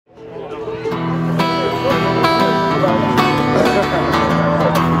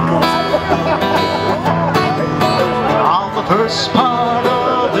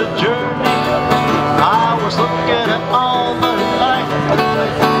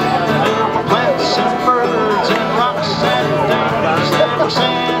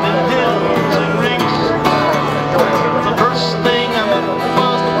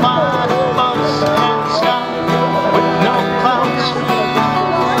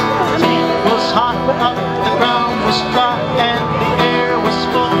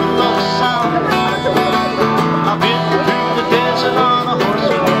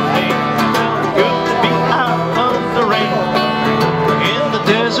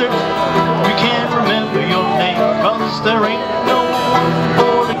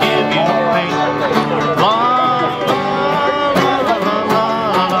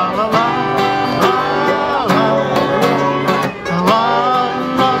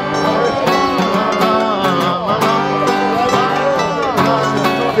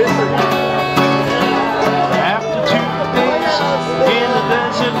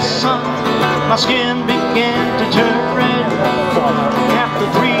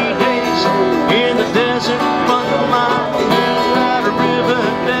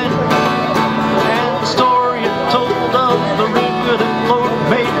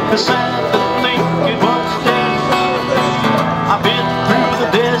It's sad to think it was day. I've been through the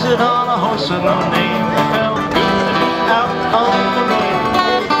desert on a horse with no name. It felt good out on the range.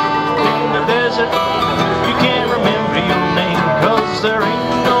 In the desert, you can't remember your name, 'cause there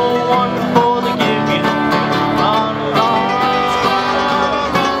ain't no one for to give you no name.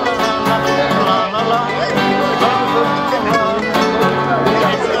 La la la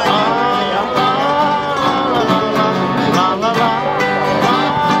la la la.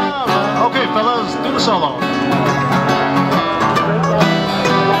 Okay, fellas, do the solo.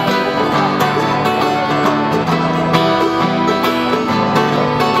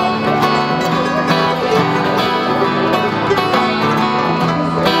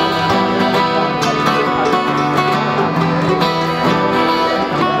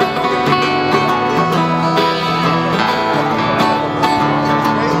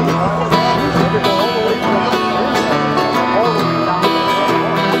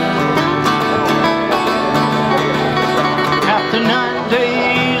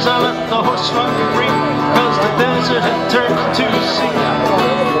 Run free, 'cause the desert had turned to sea.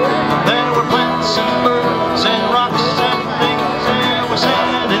 There were plants and birds and rocks and things. There was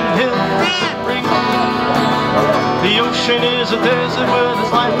sand and hills and rings. The ocean is a desert where the